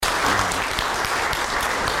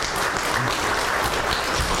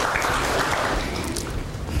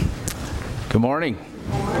Good morning.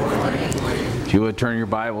 If you would turn your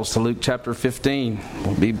Bibles to Luke chapter 15.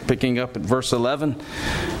 We'll be picking up at verse 11.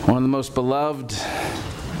 One of the most beloved,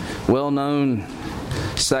 well-known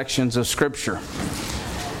sections of Scripture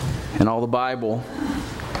in all the Bible.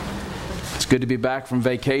 It's good to be back from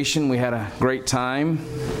vacation. We had a great time.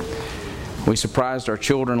 We surprised our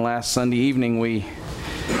children last Sunday evening. We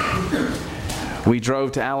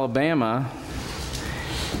drove to Alabama,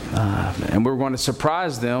 and we were going to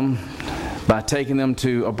surprise them by taking them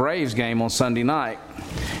to a Braves game on Sunday night.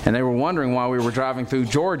 And they were wondering why we were driving through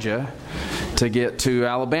Georgia to get to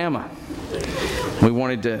Alabama. We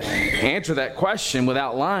wanted to answer that question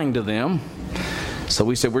without lying to them. So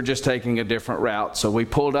we said, we're just taking a different route. So we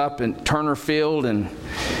pulled up in Turner Field, and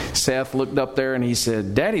Seth looked up there and he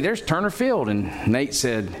said, "Daddy, there's Turner Field." And Nate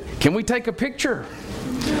said, "Can we take a picture?"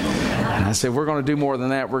 And I said, "We're going to do more than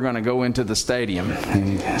that. We're going to go into the stadium."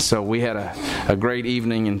 And so we had a great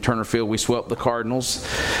evening in Turner Field. We swept the Cardinals.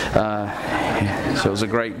 So it was a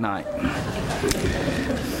great night.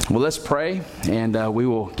 Well, let's pray, and we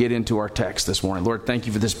will get into our text this morning. Lord, thank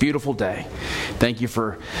you for this beautiful day. Thank you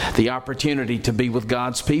for the opportunity to be with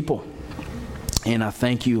God's people. And I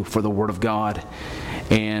thank you for the Word of God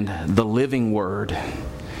and the living Word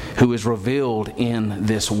who is revealed in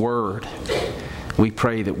this Word. We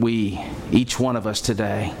pray that we, each one of us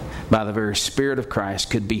today, by the very Spirit of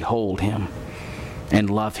Christ, could behold Him and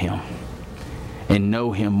love Him and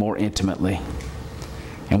know Him more intimately.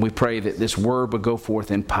 And we pray that this Word would go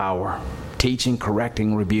forth in power, teaching,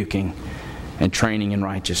 correcting, rebuking, and training in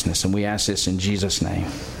righteousness. And we ask this in Jesus' name.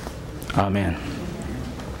 Amen.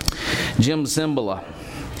 Jim Zimbala,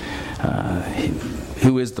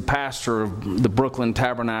 who is the pastor of the Brooklyn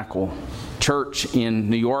Tabernacle Church in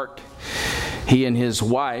New York, he and his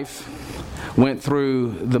wife went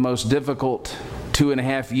through the most difficult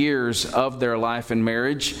 2.5 years of their life in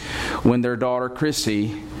marriage when their daughter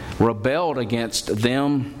Chrissy rebelled against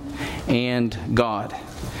them and God.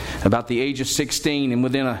 About the age of 16, and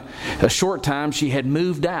within a short time she had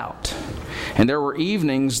moved out. And there were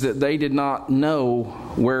evenings that they did not know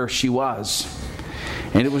where she was.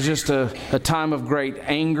 And it was just a time of great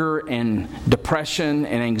anger and depression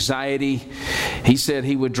and anxiety. He said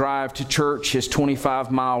he would drive to church his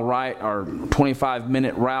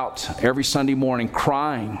 25-minute route every Sunday morning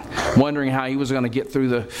crying, wondering how he was going to get through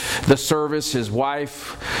the service. His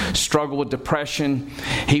wife struggled with depression.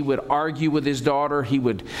 He would argue with his daughter. He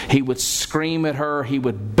would scream at her. He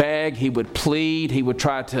would beg. He would plead. He would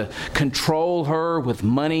try to control her with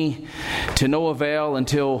money to no avail,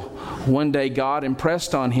 until one day God impressed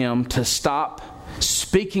on him to stop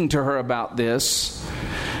speaking to her about this,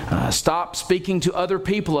 stop speaking to other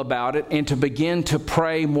people about it, and to begin to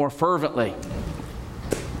pray more fervently.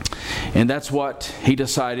 And that's what he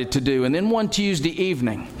decided to do. And then one Tuesday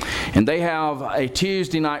evening, and they have a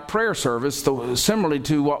Tuesday night prayer service similarly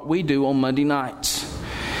to what we do on Monday nights.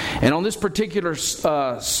 And on this particular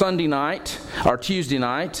Sunday night, or Tuesday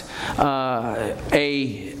night,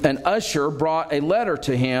 an usher brought a letter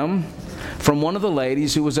to him from one of the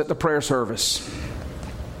ladies who was at the prayer service.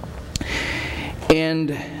 And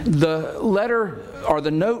the letter, or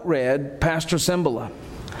the note read, "Pastor Zimbala,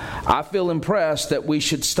 I feel impressed that we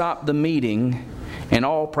should stop the meeting and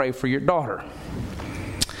all pray for your daughter."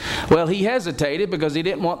 Well, he hesitated because he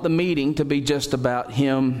didn't want the meeting to be just about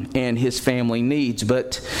him and his family needs.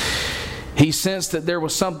 But he sensed that there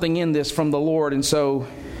was something in this from the Lord. And so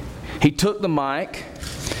he took the mic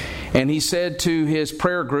and he said to his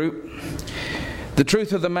prayer group, "The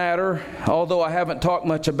truth of the matter, although I haven't talked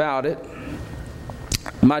much about it,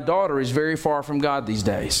 my daughter is very far from God these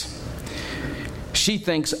days. She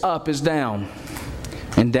thinks up is down,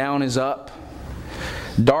 and down is up.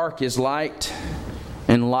 Dark is light,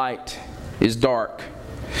 and light is dark.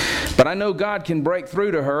 But I know God can break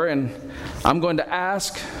through to her, and I'm going to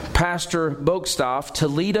ask Pastor Bogstaff to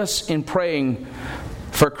lead us in praying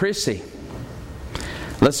for Chrissy.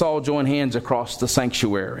 Let's all join hands across the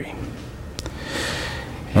sanctuary."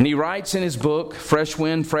 And he writes in his book, Fresh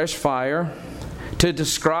Wind, Fresh Fire, to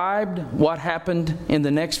describe what happened in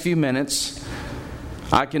the next few minutes,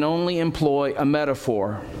 I can only employ a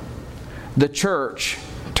metaphor. The church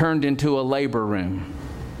turned into a labor room.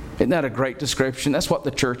 Isn't that a great description? That's what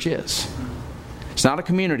the church is. It's not a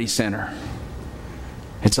community center.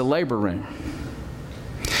 It's a labor room.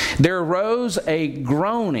 There arose a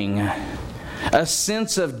groaning, a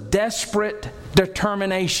sense of desperate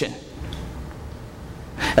determination,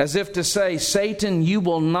 as if to say, "Satan, you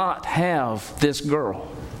will not have this girl."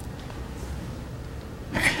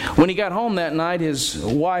 When he got home that night, his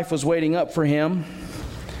wife was waiting up for him.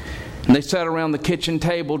 And they sat around the kitchen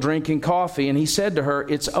table drinking coffee, and he said to her,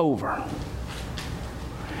 "It's over.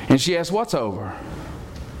 And she asked, "What's over?"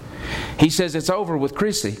 He says, "It's over with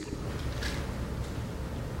Chrissy."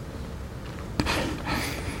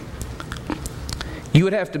 You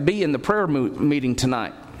would have to be in the prayer meeting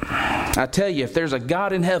tonight. I tell you, if there's a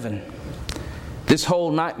God in heaven, this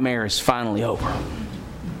whole nightmare is finally over.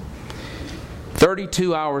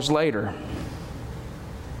 32 hours later,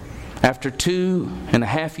 after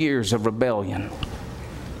 2.5 years of rebellion,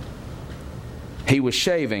 he was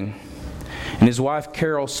shaving, and his wife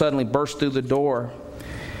Carol suddenly burst through the door,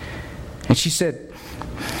 and she said,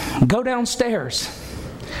 "Go downstairs.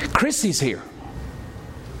 Chrissy's here."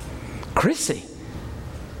 "Chrissy?"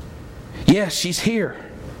 "Yes, she's here.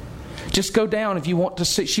 Just go down if you want to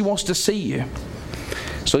see. She wants to see you."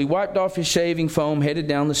 So he wiped off his shaving foam, headed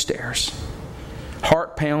down the stairs,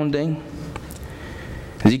 heart pounding.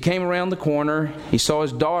 As he came around the corner, he saw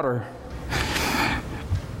his daughter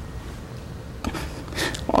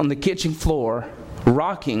on the kitchen floor,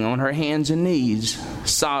 rocking on her hands and knees,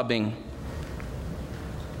 sobbing.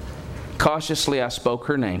 Cautiously, I spoke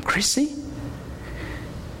her name. "Chrissy?"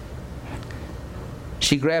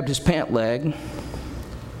 She grabbed his pant leg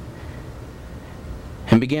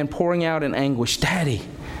and began pouring out in anguish, Daddy,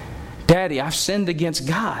 I've sinned against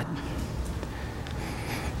God.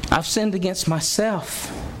 I've sinned against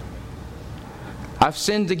myself. I've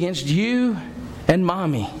sinned against you and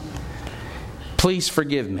Mommy. Please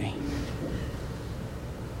forgive me."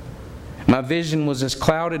 My vision was as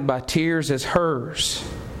clouded by tears as hers.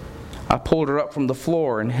 I pulled her up from the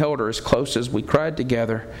floor and held her as close as we cried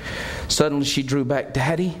together. Suddenly she drew back.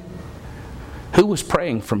 "Daddy, who was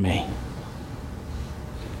praying for me?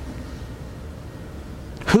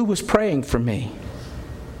 Who was praying for me?"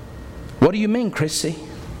 "What do you mean, Chrissy?"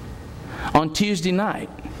 "On Tuesday night.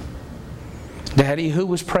 Daddy, who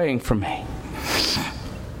was praying for me?"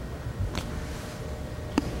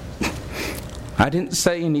 I didn't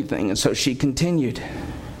say anything, and so she continued.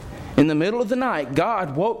 "In the middle of the night,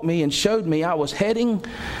 God woke me and showed me I was heading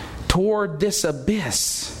toward this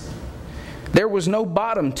abyss. There was no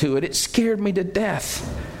bottom to it. It scared me to death.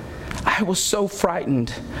 I was so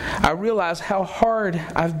frightened. I realized how hard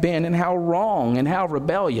I've been and how wrong and how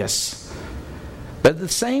rebellious. But at the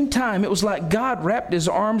same time, it was like God wrapped His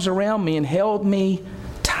arms around me and held me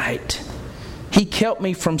tight. He kept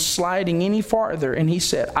me from sliding any farther, and He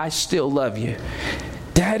said, 'I still love you.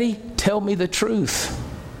 Daddy, tell me the truth.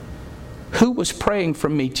 Who was praying for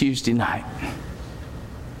me Tuesday night?'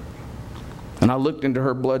 And I looked into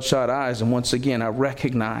her bloodshot eyes, and once again I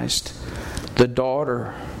recognized the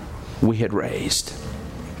daughter we had raised.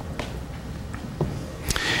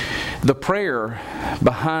 The prayer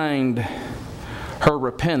behind her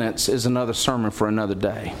repentance is another sermon for another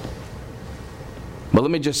day. But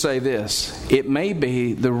let me just say this. It may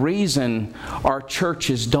be the reason our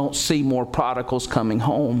churches don't see more prodigals coming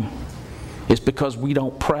home is because we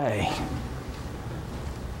don't pray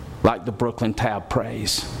like the Brooklyn Tab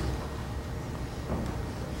prays.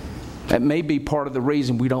 That may be part of the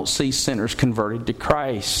reason we don't see sinners converted to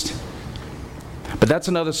Christ. But that's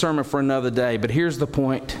another sermon for another day. But here's the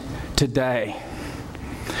point today.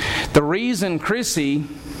 The reason Chrissy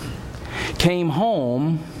came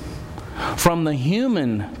home from the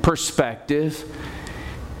human perspective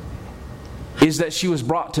is that she was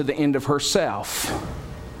brought to the end of herself.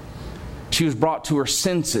 She was brought to her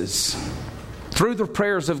senses. Through the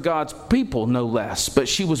prayers of God's people, no less. But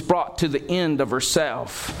she was brought to the end of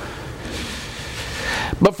herself.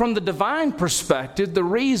 But from the divine perspective, the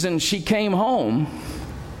reason she came home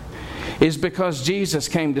is because Jesus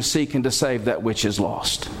came to seek and to save that which is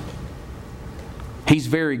lost. He's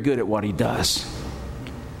very good at what He does.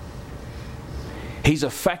 He's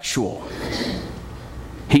effectual.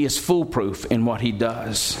 He is foolproof in what He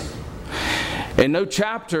does. And no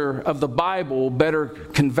chapter of the Bible better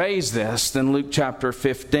conveys this than Luke chapter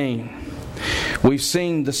 15. We've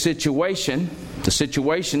seen the situation. The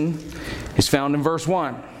situation is found in verse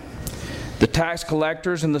 1. The tax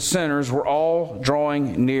collectors and the sinners were all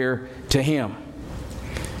drawing near to Him.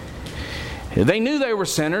 They knew they were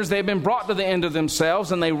sinners. They had been brought to the end of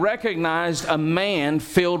themselves, and they recognized a man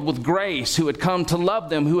filled with grace who had come to love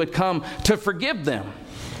them, who had come to forgive them.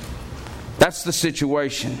 That's the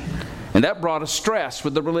situation. And that brought a stress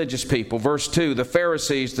with the religious people. Verse 2, the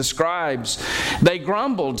Pharisees, the scribes, they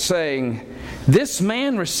grumbled, saying, "This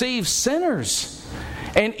man receives sinners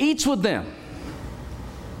and eats with them."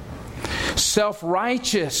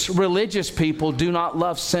 Self-righteous religious people do not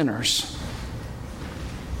love sinners.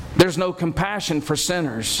 There's no compassion for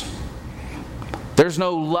sinners. There's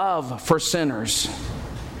no love for sinners.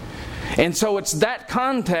 And so it's that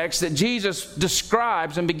context that Jesus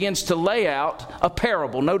describes and begins to lay out a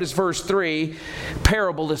parable. Notice verse 3,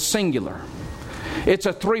 parable is singular. It's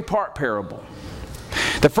a three-part parable.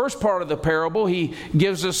 The first part of the parable, he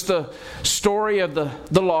gives us the story of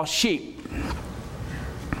the lost sheep.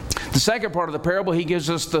 The second part of the parable, he gives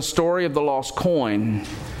us the story of the lost coin.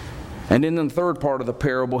 And in the third part of the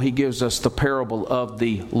parable, he gives us the parable of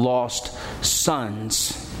the lost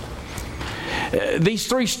sons. These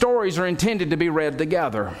three stories are intended to be read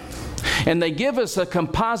together, and they give us a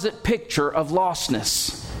composite picture of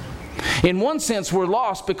lostness. In one sense, we're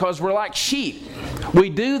lost because we're like sheep. We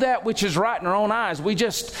do that which is right in our own eyes.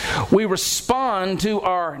 We respond to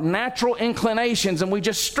our natural inclinations and we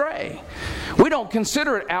just stray. We don't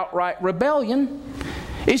consider it outright rebellion.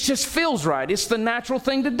 It just feels right. It's the natural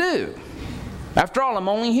thing to do. After all, I'm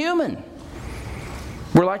only human.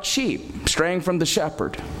 We're like sheep, straying from the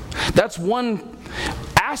shepherd. That's one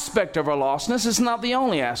aspect of our lostness. It's not the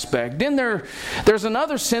only aspect. Then there's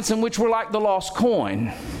another sense in which we're like the lost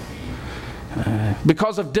coin.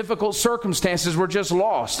 Because of difficult circumstances, we're just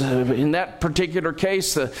lost. In that particular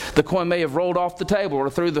case, the coin may have rolled off the table or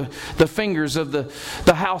through the fingers of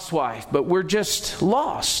the housewife, but we're just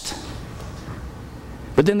lost.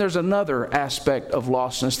 But then there's another aspect of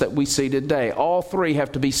lostness that we see today. All three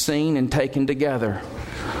have to be seen and taken together.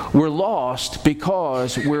 We're lost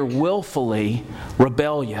because we're willfully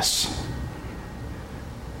rebellious.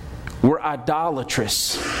 We're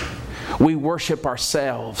idolatrous. We worship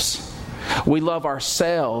ourselves. We love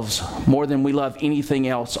ourselves more than we love anything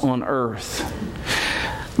else on earth.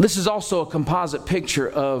 This is also a composite picture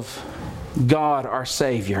of God, our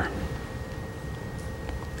Savior.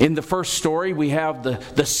 In the first story, we have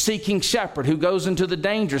the seeking shepherd who goes into the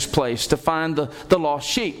dangerous place to find the lost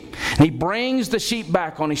sheep. And he brings the sheep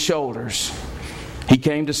back on his shoulders. He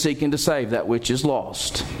came to seek and to save that which is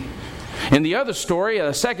lost. In the other story,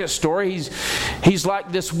 the second story, he's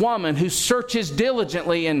like this woman who searches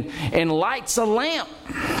diligently and lights a lamp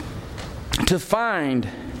to find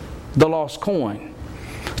the lost coin.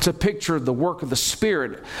 It's a picture of the work of the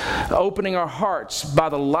Spirit, opening our hearts by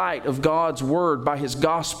the light of God's Word, by His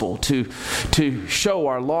gospel, to show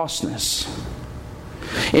our lostness.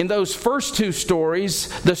 In those first two stories,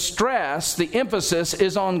 the emphasis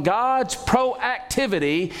is on God's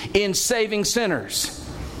proactivity in saving sinners.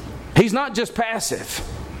 He's not just passive.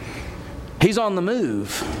 He's on the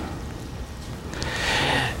move.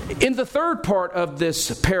 In the third part of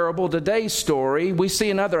this parable, today's story, we see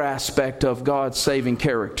another aspect of God's saving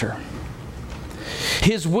character.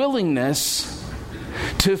 His willingness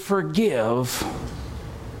to forgive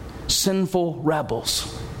sinful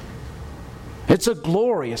rebels. It's a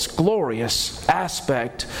glorious, glorious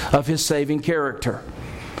aspect of His saving character.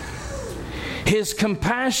 His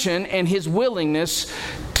compassion and His willingness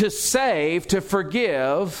to save, to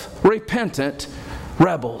forgive repentant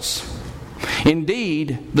rebels.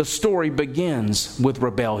 Indeed, the story begins with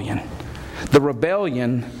rebellion. The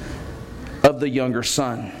rebellion of the younger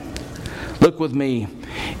son. Look with me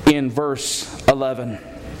in verse 11.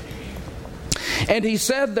 And he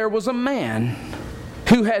said there was a man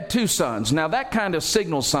who had two sons. Now that kind of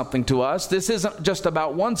signals something to us. This isn't just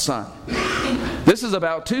about one son. This is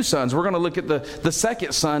about two sons. We're going to look at the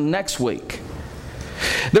second son next week.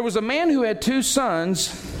 There was a man who had two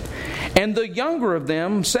sons, and the younger of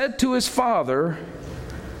them said to his father,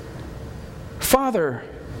 Father,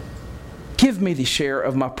 give me the share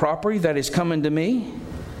of my property that is coming to me.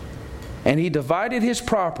 And he divided his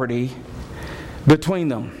property between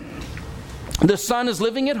them. The son is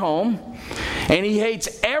living at home, and he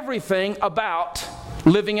hates everything about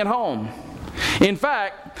living at home. In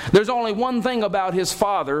fact, there's only one thing about his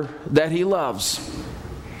father that he loves.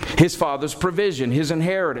 His father's provision, his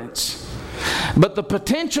inheritance. But the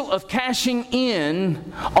potential of cashing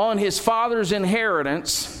in on his father's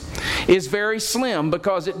inheritance is very slim,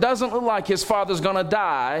 because it doesn't look like his father's going to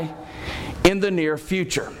die in the near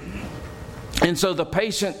future. And so the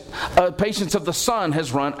patience of the son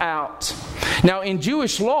has run out. Now, in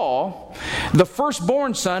Jewish law, the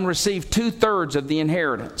firstborn son received 2/3 of the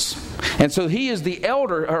inheritance. And so he is the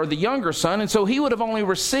elder, or the younger son, and so he would have only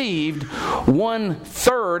received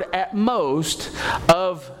 1/3 at most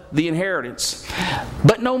of the inheritance.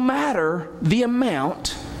 But no matter the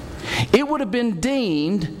amount, it would have been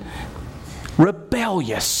deemed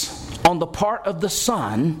rebellious on the part of the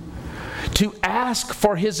son to ask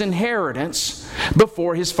for his inheritance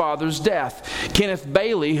before his father's death. Kenneth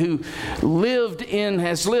Bailey, who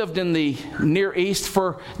has lived in the Near East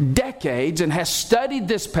for decades and has studied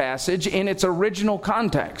this passage in its original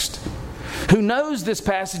context, who knows this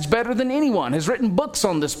passage better than anyone, has written books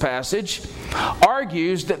on this passage,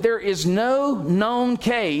 argues that there is no known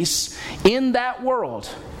case in that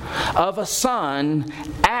world of a son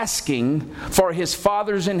asking for his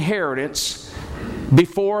father's inheritance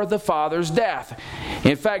before the father's death.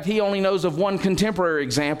 In fact, he only knows of one contemporary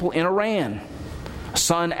example in Iran. A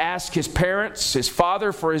son asked his parents, his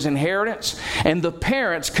father, for his inheritance, and the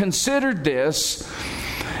parents considered this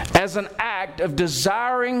as an act of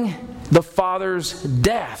desiring the father's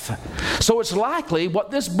death. So it's likely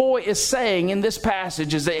what this boy is saying in this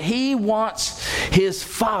passage is that he wants his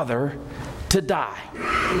father to die.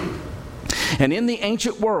 And in the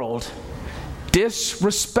ancient world,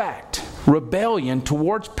 disrespect, rebellion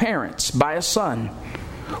towards parents by a son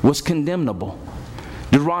was condemnable.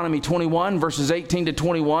 Deuteronomy 21 verses 18 to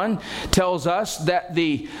 21 tells us that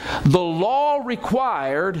the law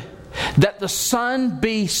required that the son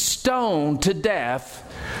be stoned to death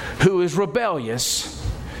who is rebellious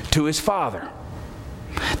to his father.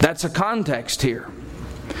 That's a context here.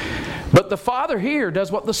 But the father here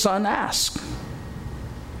does what the son asks.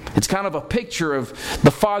 It's kind of a picture of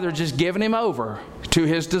the father just giving him over to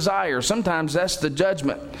his desire. Sometimes that's the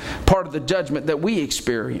judgment, part of the judgment that we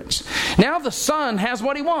experience. Now the son has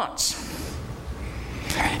what he wants.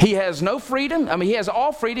 He has no freedom. He has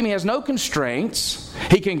all freedom. He has no constraints.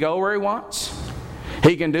 He can go where he wants.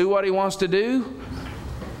 He can do what he wants to do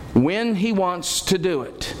when he wants to do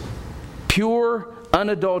it. Pure,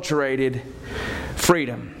 unadulterated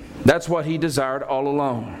freedom. That's what he desired all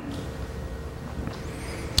along.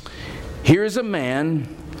 Here is a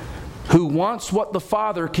man who wants what the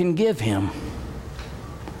Father can give him,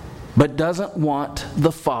 but doesn't want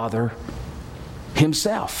the Father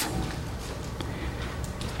himself.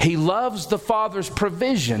 He loves the Father's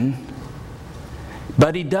provision,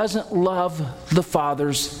 but he doesn't love the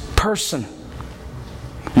Father's person.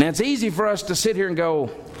 Now it's easy for us to sit here and go,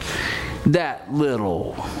 that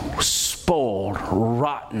little spoiled,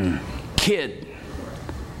 rotten kid.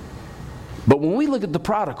 But when we look at the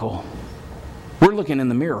prodigal, we're looking in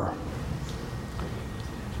the mirror.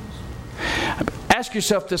 Ask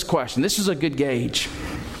yourself this question. This is a good gauge.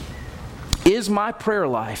 Is my prayer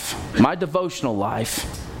life, my devotional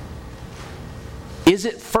life, is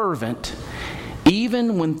it fervent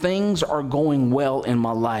even when things are going well in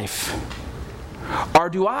my life? Or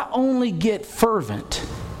do I only get fervent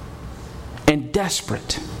and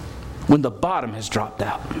desperate when the bottom has dropped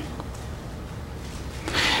out?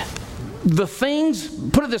 The things,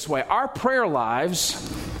 put it this way, our prayer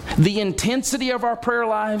lives, the intensity of our prayer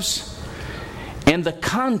lives, and the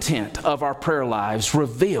content of our prayer lives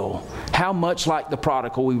reveal how much like the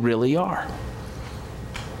prodigal we really are.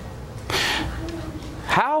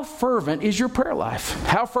 How fervent is your prayer life?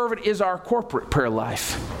 How fervent is our corporate prayer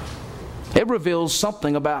life? It reveals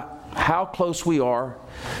something about how close we are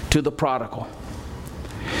to the prodigal.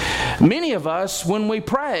 Many of us, when we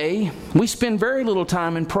pray, we spend very little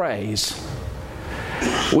time in praise.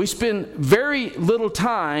 We spend very little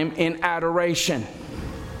time in adoration.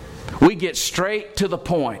 We get straight to the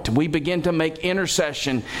point. We begin to make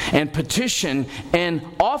intercession and petition, and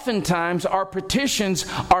oftentimes our petitions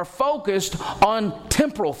are focused on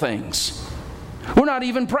temporal things. We're not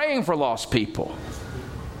even praying for lost people.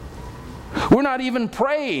 We're not even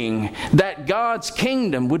praying that God's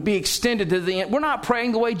kingdom would be extended to the end. We're not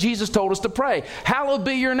praying the way Jesus told us to pray. Hallowed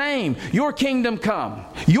be your name. Your kingdom come.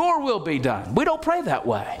 Your will be done. We don't pray that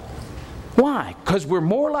way. Why? Because we're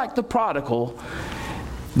more like the prodigal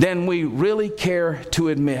than we really care to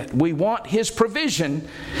admit. We want His provision,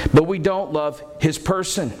 but we don't love His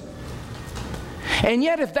person. And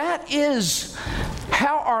yet, if that is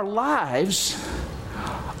how our lives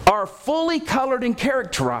are fully colored and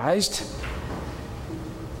characterized,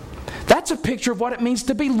 that's a picture of what it means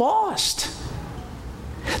to be lost.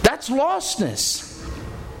 That's lostness.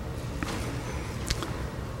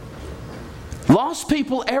 Lost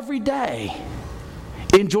people every day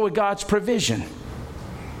enjoy God's provision.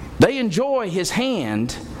 They enjoy His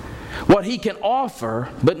hand, what He can offer,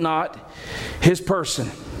 but not His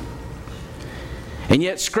person. And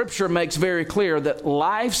yet Scripture makes very clear that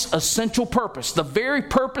life's essential purpose, the very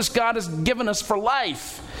purpose God has given us for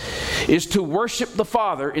life, is to worship the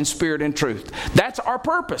Father in spirit and truth. That's our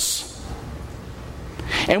purpose.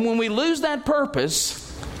 And when we lose that purpose,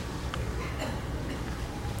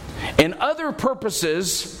 and other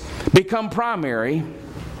purposes become primary,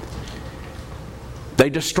 they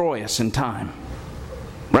destroy us in time.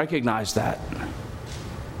 Recognize that.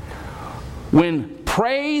 When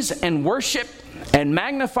praise and worship and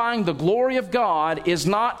magnifying the glory of God is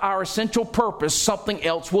not our essential purpose, something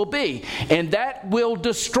else will be. And that will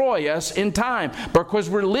destroy us in time because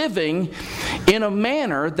we're living in a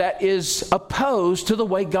manner that is opposed to the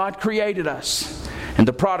way God created us. And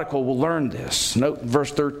the prodigal will learn this. Note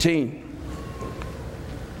verse 13.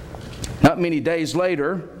 Not many days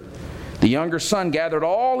later, the younger son gathered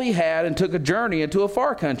all he had and took a journey into a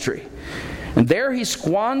far country. And there he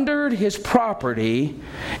squandered his property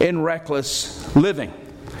in reckless living.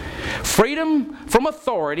 Freedom from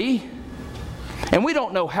authority. And we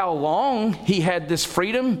don't know how long he had this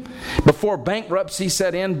freedom before bankruptcy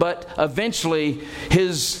set in, but eventually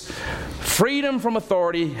his freedom from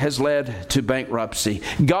authority has led to bankruptcy.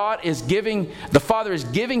 The Father is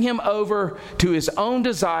giving him over to his own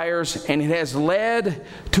desires, and it has led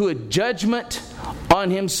to a judgment on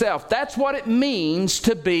himself. That's what it means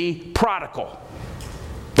to be prodigal.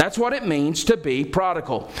 That's what it means to be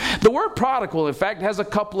prodigal. The word prodigal, in fact, has a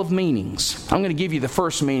couple of meanings. I'm going to give you the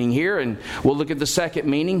first meaning here, and we'll look at the second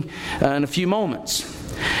meaning in a few moments.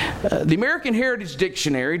 The American Heritage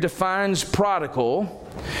Dictionary defines prodigal,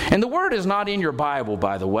 and the word is not in your Bible,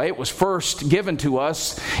 by the way. It was first given to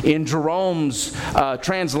us in Jerome's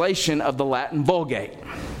translation of the Latin Vulgate.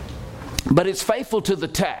 But it's faithful to the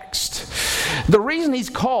text. The reason he's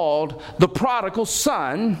called the prodigal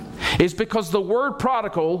son is because the word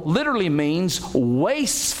prodigal literally means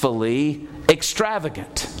wastefully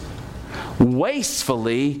extravagant.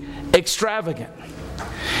 Wastefully extravagant.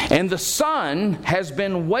 And the son has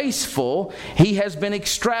been wasteful. He has been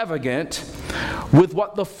extravagant with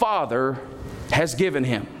what the Father has given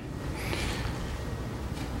him.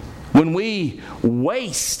 When we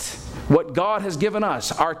waste what God has given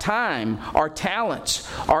us, our time, our talents,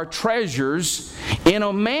 our treasures, in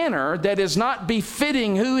a manner that is not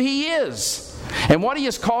befitting who He is and what He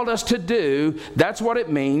has called us to do, that's what it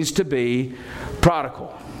means to be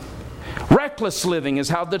prodigal. Reckless living is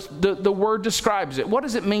how the word describes it. What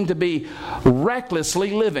does it mean to be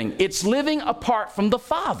recklessly living? It's living apart from the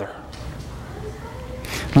Father.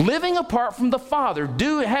 Living apart from the Father,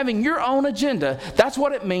 having your own agenda, that's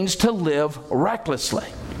what it means to live recklessly.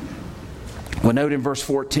 We'll note in verse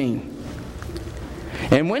 14.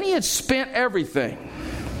 And when he had spent everything,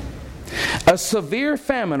 a severe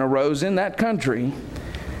famine arose in that country,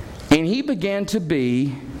 and he began to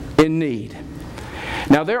be in need.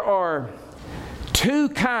 Now there are two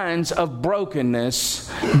kinds of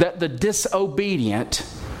brokenness that the disobedient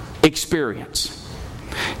experience.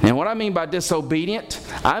 Now what I mean by disobedient,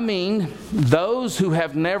 I mean those who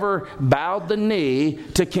have never bowed the knee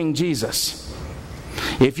to King Jesus.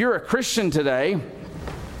 If you're a Christian today,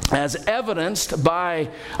 as evidenced by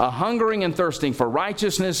a hungering and thirsting for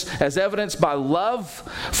righteousness, as evidenced by love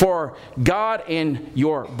for God and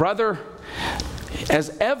your brother,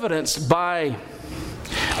 as evidenced by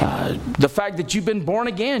the fact that you've been born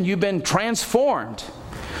again, you've been transformed.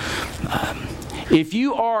 If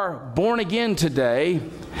you are born again today,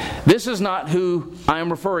 this is not who I am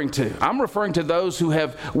referring to. I'm referring to those who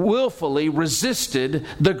have willfully resisted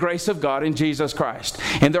the grace of God in Jesus Christ.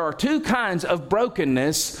 And there are two kinds of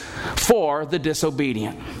brokenness for the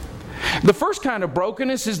disobedient. The first kind of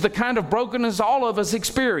brokenness is the kind of brokenness all of us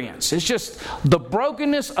experience. It's just the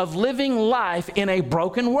brokenness of living life in a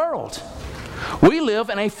broken world. We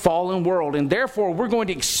live in a fallen world, and therefore we're going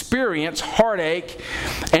to experience heartache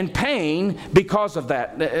and pain because of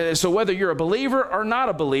that. So whether you're a believer or not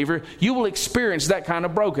a believer, you will experience that kind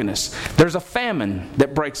of brokenness. There's a famine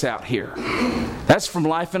that breaks out here. That's from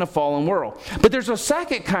life in a fallen world. But there's a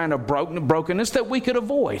second kind of brokenness that we could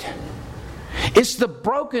avoid. It's the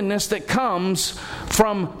brokenness that comes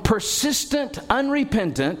from persistent,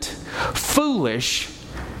 unrepentant, foolish,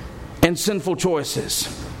 and sinful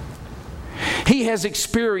choices. He has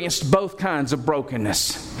experienced both kinds of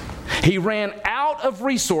brokenness. He ran out of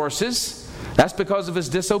resources. That's because of his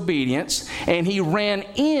disobedience. And he ran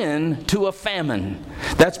into a famine.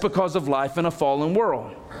 That's because of life in a fallen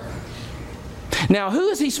world. Now, who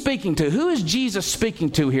is he speaking to? Who is Jesus speaking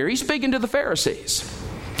to here? He's speaking to the Pharisees.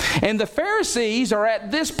 And the Pharisees are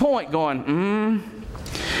at this point going,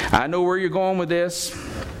 I know where you're going with this.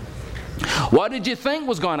 What did you think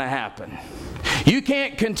was going to happen? You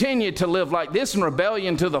can't continue to live like this in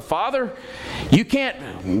rebellion to the Father. You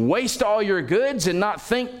can't waste all your goods and not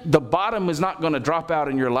think the bottom is not going to drop out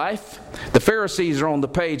in your life. The Pharisees are on the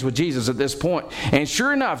page with Jesus at this point. And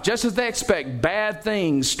sure enough, just as they expect, bad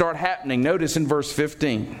things start happening. Notice in verse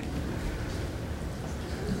 15.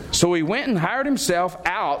 So he went and hired himself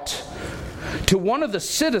out to one of the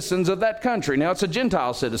citizens of that country. Now it's a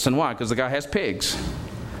Gentile citizen. Why? Because the guy has pigs.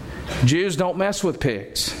 Jews don't mess with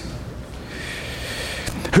pigs.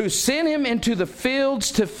 who sent him into the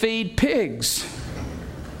fields to feed pigs.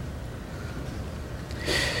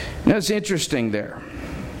 Now, it's interesting there.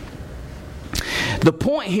 The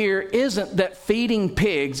point here isn't that feeding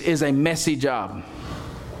pigs is a messy job.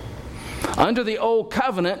 Under the old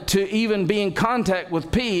covenant, to even be in contact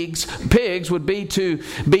with pigs would be to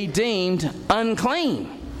be deemed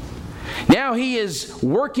unclean. Now he is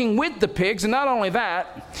working with the pigs, and not only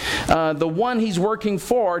that, the one he's working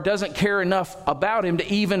for doesn't care enough about him to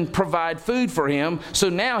even provide food for him. So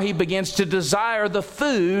now he begins to desire the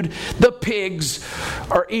food the pigs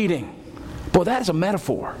are eating. Boy, that is a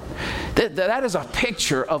metaphor. That is a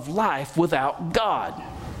picture of life without God.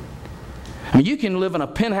 I mean, you can live in a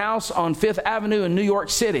penthouse on Fifth Avenue in New York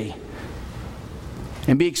City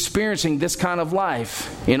and be experiencing this kind of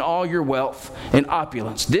life in all your wealth and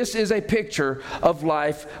opulence. This is a picture of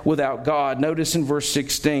life without God. Notice in verse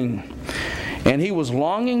 16, and he was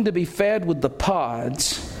longing to be fed with the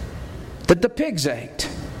pods that the pigs ate,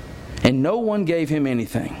 and no one gave him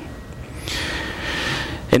anything.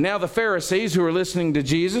 And now the Pharisees who are listening to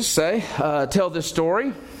Jesus tell this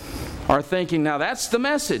story are thinking, now that's the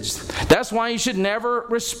message. That's why you should never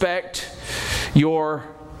disrespect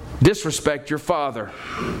your father.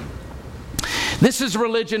 This is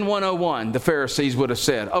religion 101, the Pharisees would have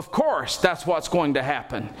said. Of course, that's what's going to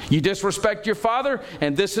happen. You disrespect your father,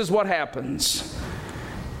 and this is what happens.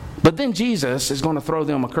 But then Jesus is going to throw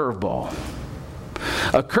them a curveball.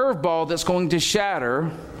 A curveball that's going to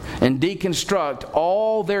shatter and deconstruct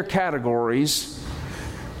all their categories.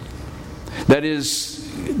 That is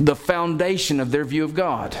the foundation of their view of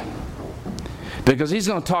God. Because he's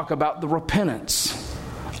going to talk about the repentance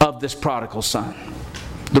of this prodigal son.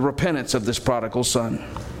 The repentance of this prodigal son.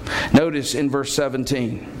 Notice in verse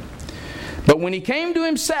 17. But when he came to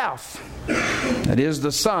himself, that is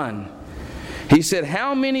the son, he said,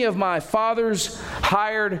 how many of my father's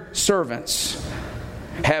hired servants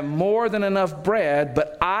have more than enough bread,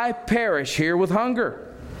 but I perish here with hunger?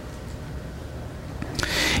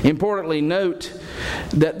 Importantly, note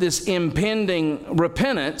that this impending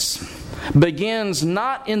repentance begins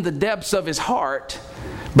not in the depths of his heart,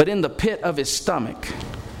 but in the pit of his stomach.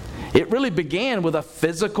 It really began with a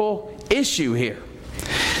physical issue here.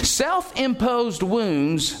 Self-imposed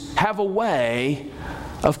wounds have a way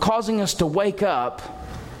of causing us to wake up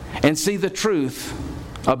and see the truth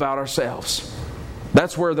about ourselves.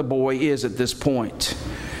 That's where the boy is at this point.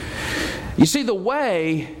 You see, the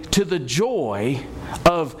way to the joy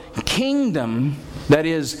of kingdom, that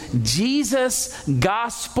is Jesus'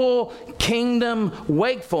 gospel kingdom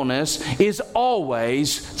wakefulness, is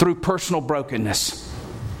always through personal brokenness.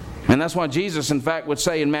 And that's why Jesus, in fact, would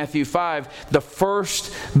say in Matthew 5, the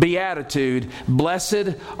first beatitude,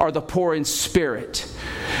 blessed are the poor in spirit.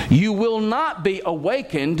 You will not be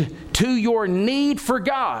awakened to your need for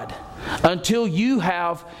God until you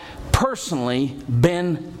have personally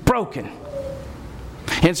been broken.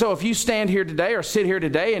 And so if you stand here today or sit here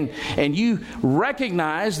today and you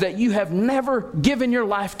recognize that you have never given your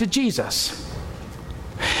life to Jesus,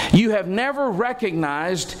 you have never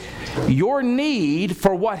recognized your need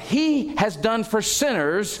for what He has done for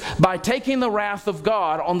sinners by taking the wrath of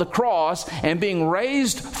God on the cross and being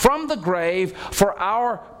raised from the grave for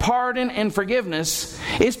our pardon and forgiveness,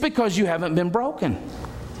 it's because you haven't been broken.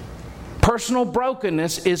 Personal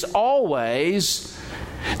brokenness is always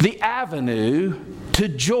the avenue to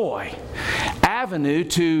joy, avenue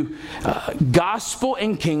to gospel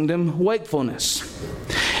and kingdom wakefulness.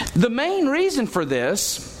 The main reason for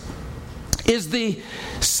this is the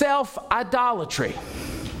self-idolatry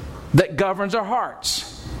that governs our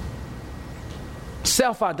hearts.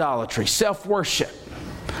 Self-idolatry, self-worship,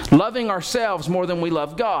 loving ourselves more than we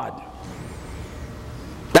love God.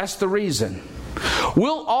 That's the reason.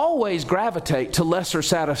 We'll always gravitate to lesser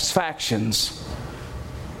satisfactions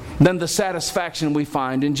than the satisfaction we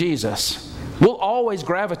find in Jesus. We'll always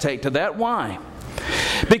gravitate to that. Why?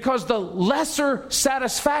 Because the lesser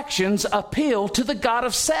satisfactions appeal to the God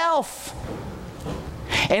of self.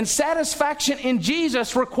 And satisfaction in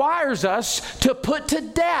Jesus requires us to put to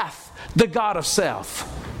death the God of self.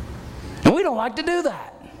 And we don't like to do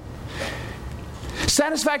that.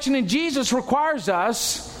 Satisfaction in Jesus requires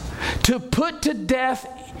us to put to death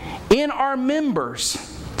in our members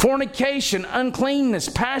fornication, uncleanness,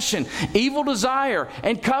 passion, evil desire,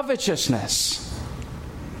 and covetousness.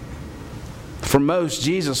 For most,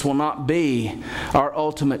 Jesus will not be our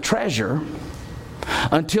ultimate treasure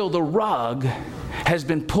until the rug has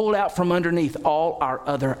been pulled out from underneath all our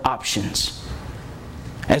other options.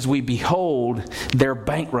 As we behold their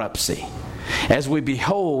bankruptcy, as we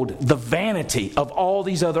behold the vanity of all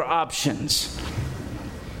these other options.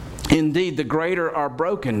 Indeed, the greater our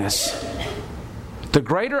brokenness, the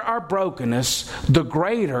greater our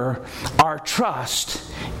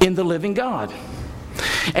trust in the living God.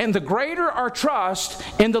 And the greater our trust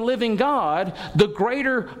in the living God, the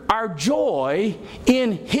greater our joy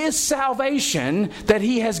in His salvation that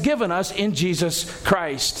He has given us in Jesus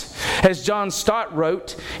Christ. As John Stott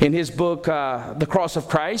wrote in his book, The Cross of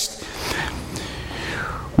Christ,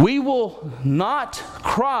 we will not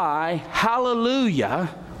cry hallelujah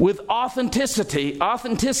with authenticity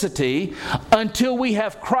until we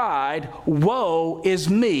have cried, woe is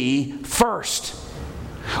me, first.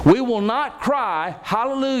 We will not cry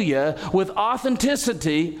hallelujah with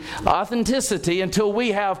authenticity until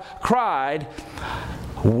we have cried,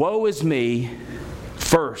 woe is me,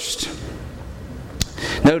 first.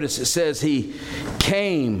 Notice it says He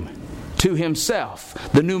came to Himself.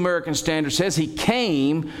 The New American Standard says He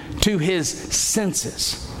came to His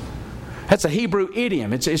senses. That's a Hebrew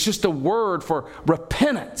idiom. It's just a word for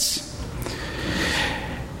repentance.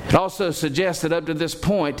 It also suggests that up to this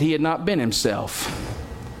point He had not been Himself.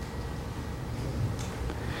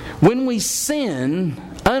 When we sin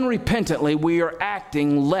unrepentantly, we are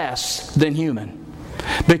acting less than human.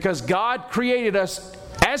 Because God created us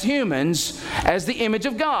as humans, as the image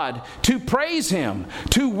of God, to praise Him,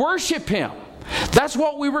 to worship Him. That's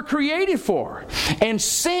what we were created for. And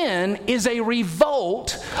sin is a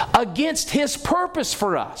revolt against His purpose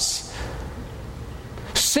for us.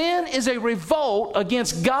 Sin is a revolt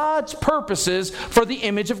against God's purposes for the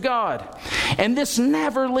image of God. And this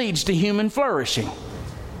never leads to human flourishing.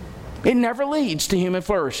 It never leads to human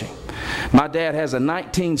flourishing. My dad has a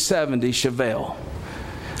 1970 Chevelle.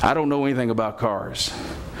 I don't know anything about cars,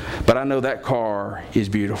 but I know that car is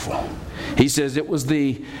beautiful. He says it was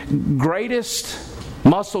the greatest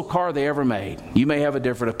muscle car they ever made. You may have a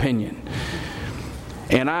different opinion.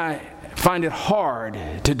 And I find it hard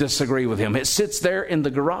to disagree with him. It sits there in the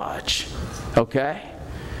garage, okay?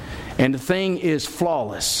 And the thing is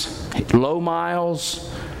flawless. Low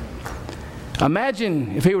miles.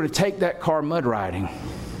 Imagine if he were to take that car mud riding.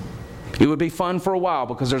 It would be fun for a while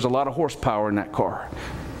because there's a lot of horsepower in that car.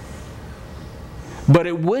 But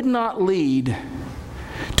it would not lead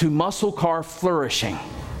to muscle car flourishing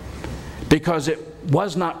because it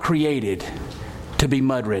was not created to be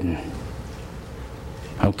mud ridden.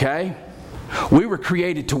 Okay? We were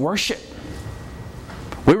created to worship.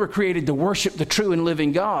 We were created to worship the true and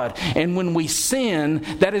living God. And when we sin,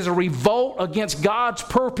 that is a revolt against God's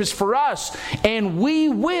purpose for us. And we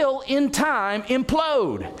will, in time,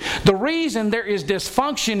 implode. The reason there is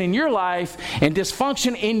dysfunction in your life and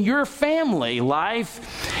dysfunction in your family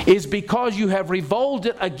life is because you have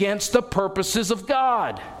revolted against the purposes of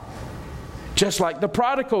God. Just like the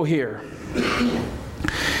prodigal here.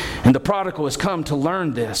 And the prodigal has come to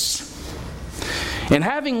learn this. And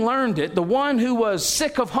having learned it, the one who was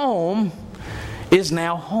sick of home is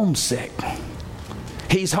now homesick.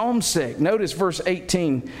 He's homesick. Notice verse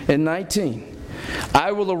 18 and 19.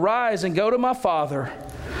 I will arise and go to my father.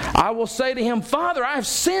 I will say to him, Father, I have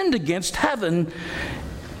sinned against heaven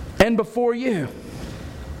and before you.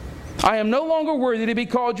 I am no longer worthy to be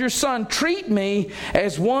called your son. Treat me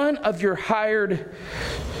as one of your hired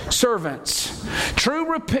servants.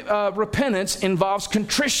 True repentance involves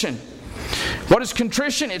contrition. What is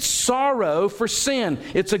contrition? It's sorrow for sin.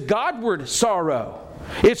 It's a Godward sorrow.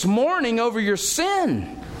 It's mourning over your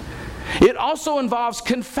sin. It also involves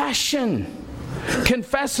confession.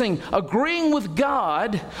 Confessing, agreeing with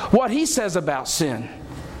God what He says about sin.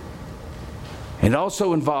 It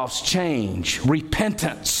also involves change,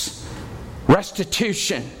 repentance,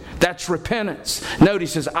 restitution. That's repentance. Note, he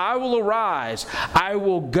says, I will arise, I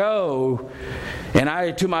will go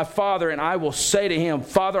to my father, and I will say to him,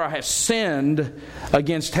 Father, I have sinned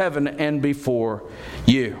against heaven and before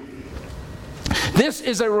you. This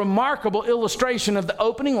is a remarkable illustration of the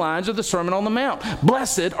opening lines of the Sermon on the Mount.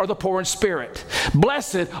 Blessed are the poor in spirit.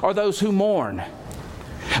 Blessed are those who mourn.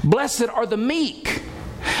 Blessed are the meek.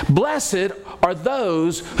 Blessed are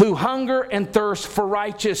those who hunger and thirst for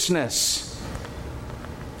righteousness.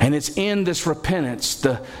 And it's in this repentance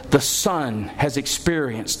the Son has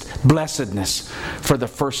experienced blessedness for the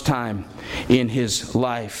first time in his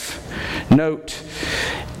life. Note,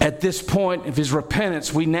 at this point of his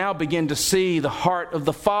repentance, we now begin to see the heart of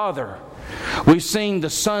the Father. We've seen the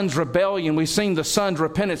Son's rebellion. We've seen the Son's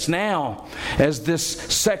repentance. Now, as this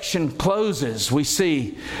section closes, we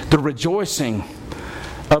see the rejoicing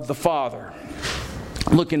of the Father.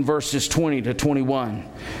 Look in verses 20 to 21.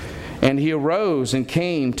 And he arose and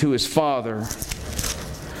came to his father.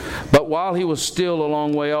 But while he was still a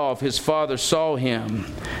long way off, his father saw him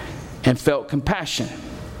and felt compassion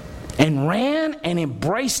and ran and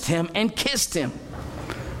embraced him and kissed him.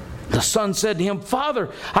 The son said to him, Father,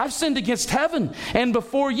 I've sinned against heaven, and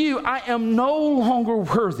before you I am no longer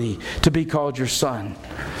worthy to be called your son.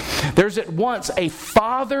 There's at once a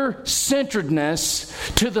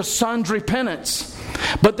father-centeredness to the son's repentance,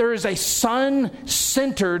 but there is a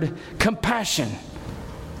son-centered compassion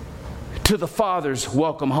to the father's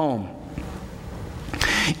welcome home.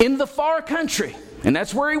 In the far country, and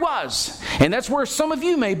that's where he was, and that's where some of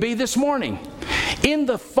you may be this morning. In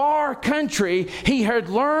the far country, he had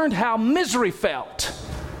learned how misery felt.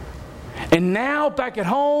 And now, back at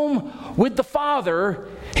home with the Father,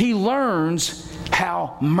 he learns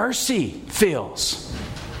how mercy feels.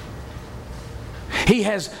 He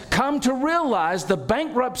has come to realize the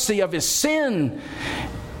bankruptcy of his sin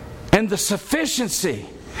and the sufficiency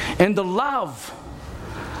and the love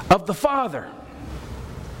of the Father.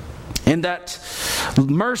 And that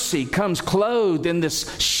mercy comes clothed in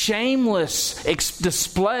this shameless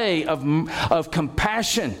display of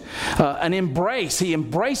compassion, an embrace. He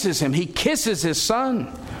embraces him. He kisses his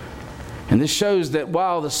son. And this shows that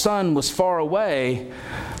while the son was far away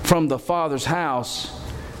from the Father's house,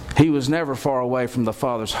 he was never far away from the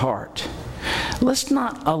Father's heart. Let's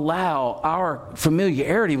not allow our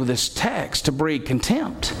familiarity with this text to breed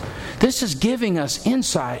contempt. This is giving us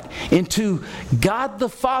insight into God the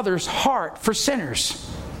Father's heart for sinners.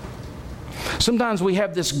 Sometimes we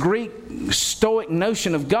have this Greek Stoic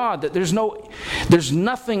notion of God that there's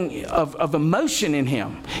nothing of emotion in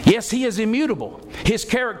Him. Yes, He is immutable. His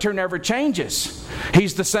character never changes.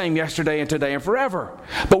 He's the same yesterday and today and forever.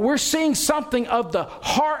 But we're seeing something of the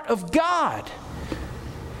heart of God.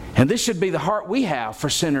 And this should be the heart we have for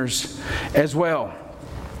sinners as well.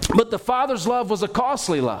 But the Father's love was a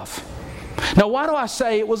costly love. Now, why do I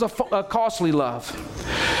say it was a costly love?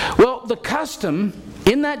 Well, the custom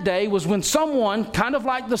in that day was when someone, kind of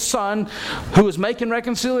like the son who was making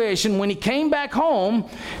reconciliation, when he came back home,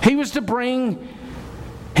 he was to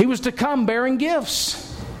come bearing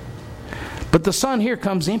gifts. But the son here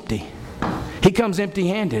comes empty. He comes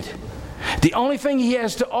empty-handed. The only thing he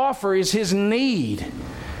has to offer is his need.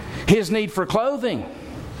 His need for clothing.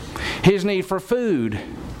 His need for food.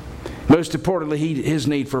 Most importantly, his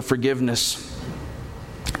need for forgiveness.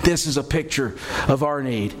 This is a picture of our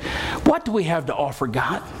need. What do we have to offer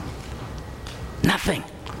God? Nothing.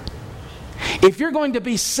 If you're going to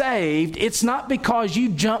be saved, it's not because you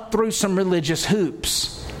jump through some religious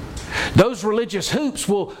hoops. Those religious hoops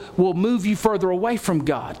will move you further away from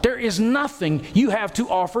God. There is nothing you have to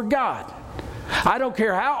offer God. I don't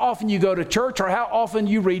care how often you go to church or how often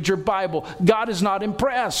you read your Bible. God is not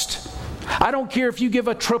impressed. I don't care if you give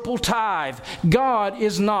a triple tithe. God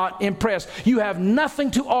is not impressed. You have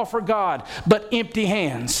nothing to offer God but empty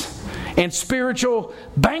hands and spiritual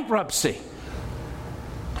bankruptcy.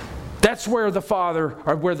 That's where the Father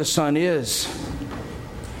or where the Son is.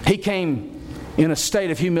 He came in a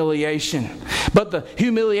state of humiliation. But the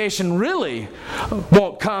humiliation really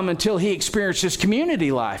won't come until he experiences community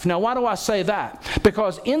life. Now, why do I say that?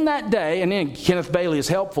 Because in that day, and then Kenneth Bailey is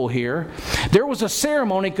helpful here, there was a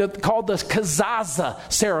ceremony called the kazaza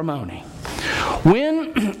ceremony.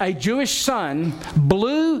 When a Jewish son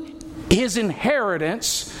blew his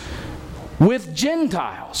inheritance with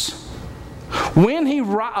Gentiles, when he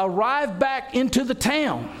arrived back into the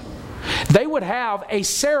town, they would have a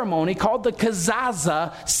ceremony called the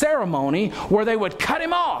kazaza ceremony where they would cut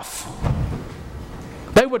him off.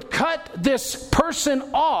 They would cut this person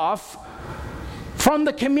off from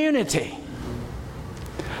the community.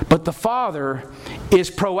 But the Father is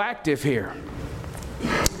proactive here.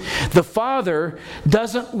 The Father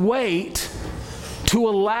doesn't wait to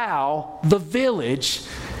allow the village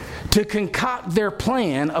to concoct their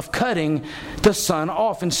plan of cutting the son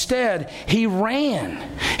off. Instead, he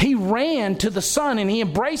ran. He ran to the son and he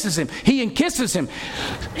embraces him. He kisses him.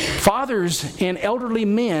 Fathers and elderly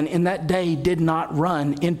men in that day did not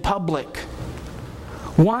run in public.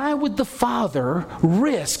 Why would the father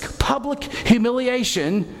risk public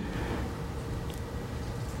humiliation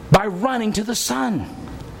by running to the son?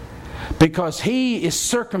 Because he is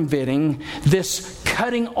circumventing this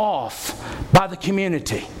cutting off by the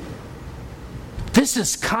community. This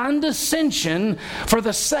is condescension for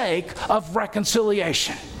the sake of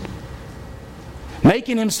reconciliation.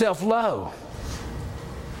 Making himself low.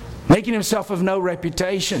 Making himself of no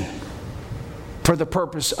reputation for the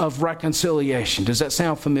purpose of reconciliation. Does that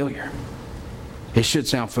sound familiar? It should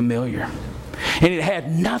sound familiar. And it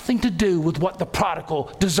had nothing to do with what the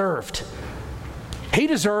prodigal deserved. He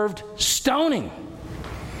deserved stoning.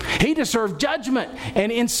 He deserved judgment.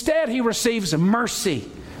 And instead he receives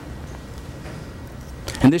mercy.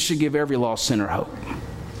 And this should give every lost sinner hope.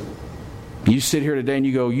 You sit here today and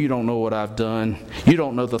you go, you don't know what I've done. You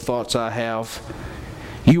don't know the thoughts I have.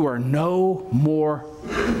 You are no more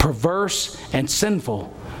perverse and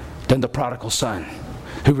sinful than the prodigal son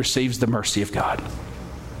who receives the mercy of God.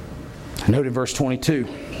 Note in verse 22.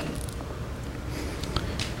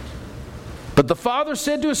 But the father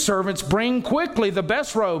said to his servants, bring quickly the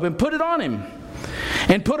best robe and put it on him,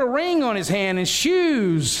 and put a ring on his hand and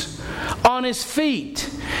shoes on his feet.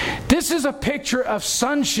 This is a picture of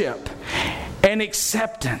sonship and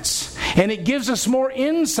acceptance. And it gives us more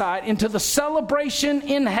insight into the celebration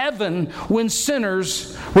in heaven when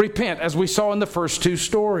sinners repent, as we saw in the first two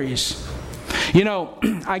stories. You know,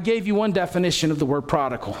 I gave you one definition of the word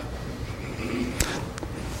prodigal.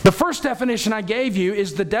 The first definition I gave you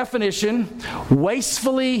is the definition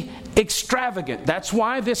wastefully extravagant. That's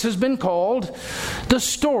why this has been called the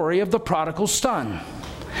story of the prodigal son.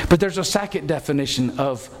 But there's a second definition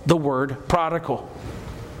of the word prodigal.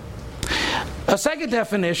 A second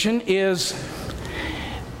definition is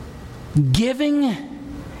giving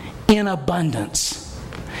in abundance.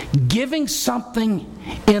 Giving something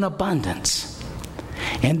in abundance.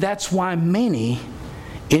 And that's why many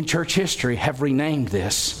in church history have renamed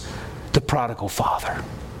this the prodigal father.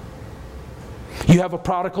 You have a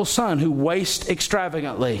prodigal son who wastes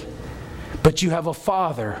extravagantly, but you have a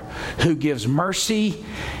father who gives mercy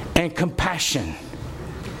and compassion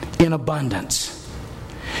in abundance.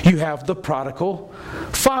 You have the prodigal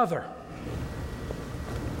father.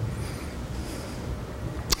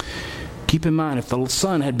 Keep in mind, if the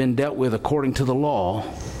son had been dealt with according to the law,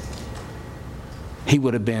 he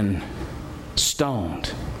would have been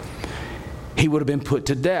stoned. He would have been put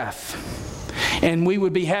to death. And we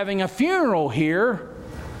would be having a funeral here,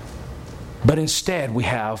 but instead we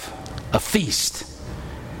have a feast.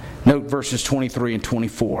 Note verses 23 and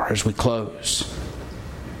 24 as we close.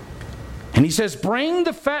 And he says, bring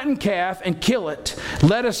the fattened calf and kill it.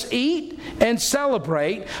 Let us eat and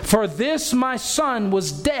celebrate, for this my son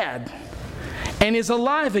was dead and is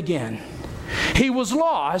alive again. He was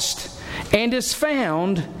lost and is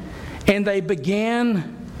found. And they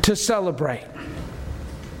began to celebrate.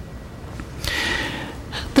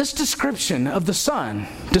 This description of the Son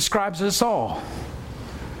describes us all.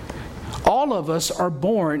 All of us are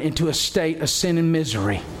born into a state of sin and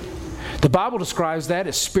misery. The Bible describes that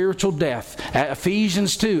as spiritual death.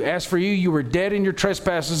 Ephesians 2, as for you were dead in your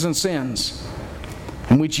trespasses and sins,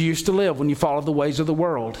 in which you used to live when you followed the ways of the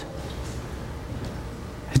world.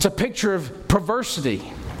 It's a picture of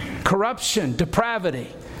perversity, corruption, depravity.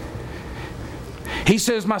 He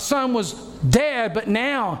says, my son was dead, but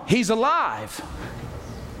now he's alive.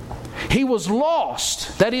 He was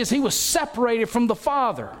lost. That is, he was separated from the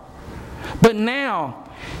Father. But now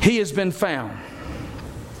he has been found.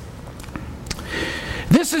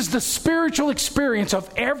 This is the spiritual experience of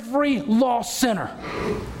every lost sinner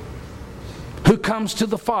who comes to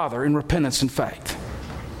the Father in repentance and faith.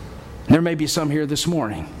 There may be some here this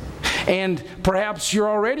morning. And perhaps you're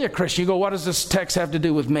already a Christian. You go, what does this text have to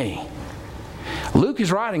do with me? Luke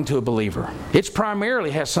is writing to a believer. It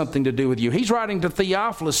primarily has something to do with you. He's writing to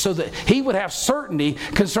Theophilus so that he would have certainty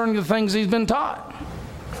concerning the things he's been taught.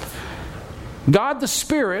 God the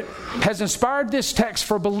Spirit has inspired this text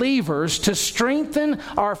for believers to strengthen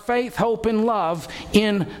our faith, hope, and love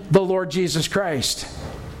in the Lord Jesus Christ.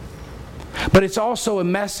 But it's also a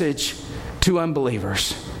message to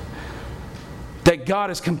unbelievers that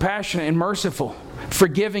God is compassionate and merciful,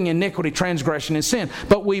 forgiving iniquity, transgression, and sin.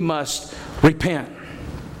 But we must repent.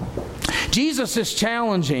 Jesus is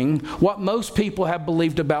challenging what most people have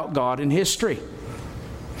believed about God in history.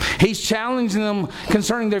 He's challenging them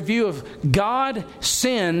concerning their view of God,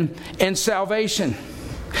 sin, and salvation.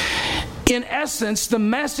 In essence, the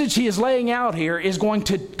message he is laying out here is going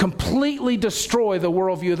to completely destroy the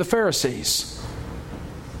worldview of the Pharisees,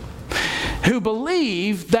 who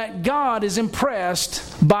believe that God is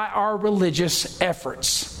impressed by our religious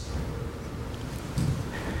efforts.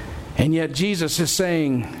 And yet Jesus is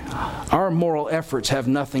saying our moral efforts have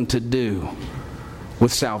nothing to do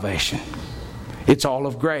with salvation. It's all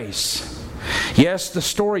of grace. Yes, the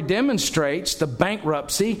story demonstrates the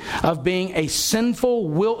bankruptcy of being a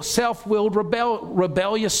sinful, self-willed,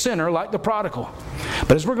 rebellious sinner like the prodigal.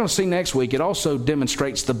 But as we're going to see next week, it also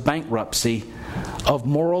demonstrates the bankruptcy of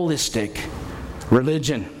moralistic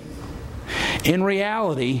religion. In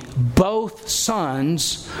reality, both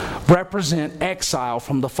sons represent exile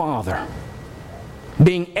from the Father.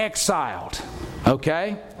 Being exiled.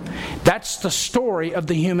 Okay? That's the story of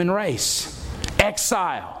the human race.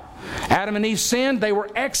 Exile. Adam and Eve sinned, they were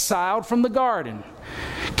exiled from the garden.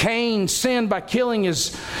 Cain sinned by killing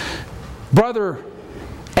his brother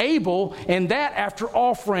Abel, and that after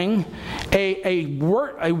offering a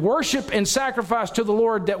worship and sacrifice to the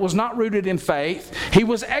Lord that was not rooted in faith, he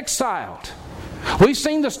was exiled. We've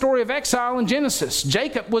seen the story of exile in Genesis.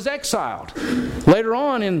 Jacob was exiled. Later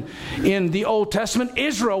on in the Old Testament,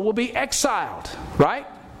 Israel will be exiled, right?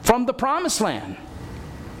 From the promised land.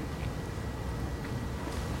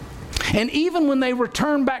 And even when they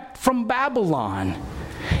return back from Babylon,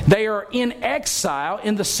 they are in exile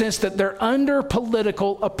in the sense that they're under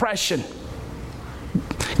political oppression.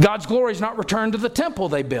 God's glory is not returned to the temple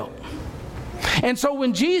they built. And so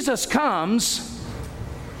when Jesus comes,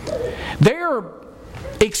 they're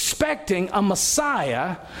expecting a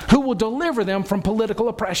Messiah who will deliver them from political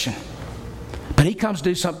oppression. But He comes to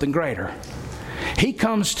do something greater. He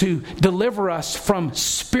comes to deliver us from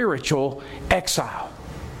spiritual exile.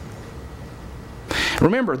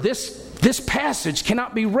 Remember, this passage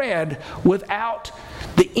cannot be read without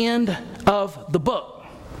the end of the book,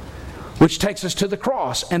 which takes us to the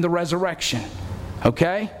cross and the resurrection.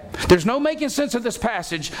 Okay? There's no making sense of this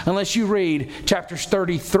passage unless you read chapters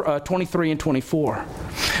 23 and 24.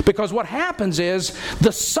 Because what happens is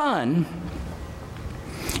the Son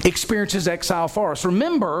experiences exile for us.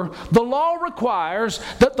 Remember, the law requires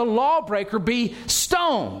that the lawbreaker be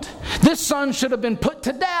stoned. This son should have been put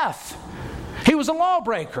to death. He was a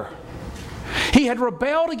lawbreaker. He had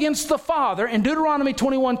rebelled against the Father, and Deuteronomy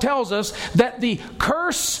 21 tells us that the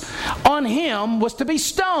curse on him was to be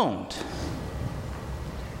stoned.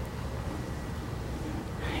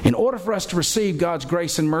 In order for us to receive God's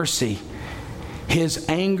grace and mercy, His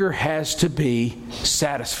anger has to be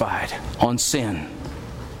satisfied on sin.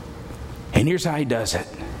 And here's how He does it.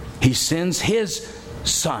 He sends His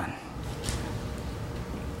Son.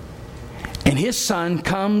 And His Son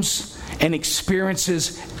comes and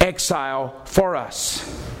experiences exile for us.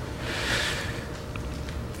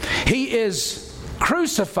 He is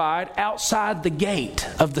crucified outside the gate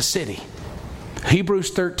of the city. Hebrews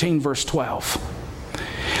 13 verse 12.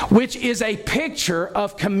 Which is a picture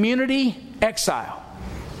of community exile.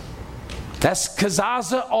 That's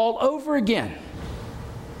Kazaza all over again.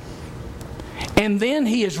 And then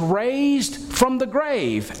He is raised from the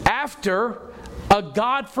grave after a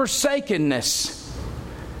God-forsakenness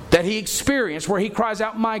that He experienced, where He cries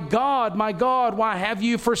out, my God, why have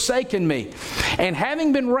you forsaken me?" And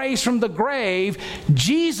having been raised from the grave,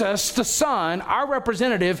 Jesus, the Son, our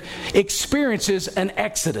representative, experiences an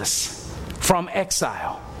exodus from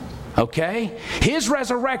exile. Okay? His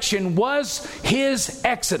resurrection was His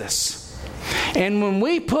exodus. And when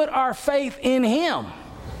we put our faith in Him,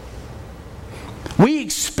 we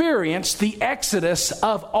experience the exodus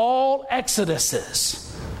of all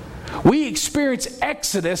exoduses. We experience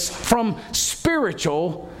exodus from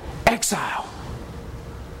spiritual exile.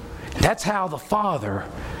 That's how the Father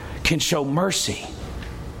can show mercy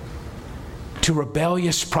to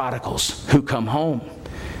rebellious prodigals who come home.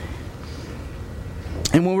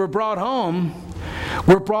 And when we're brought home,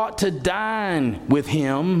 we're brought to dine with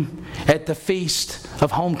Him at the feast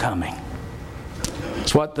of homecoming.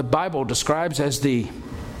 It's what the Bible describes as the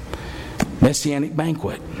Messianic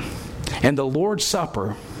banquet. And the Lord's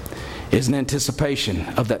Supper is an anticipation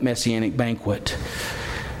of that Messianic banquet.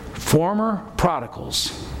 Former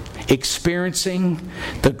prodigals experiencing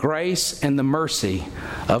the grace and the mercy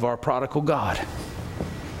of our prodigal God.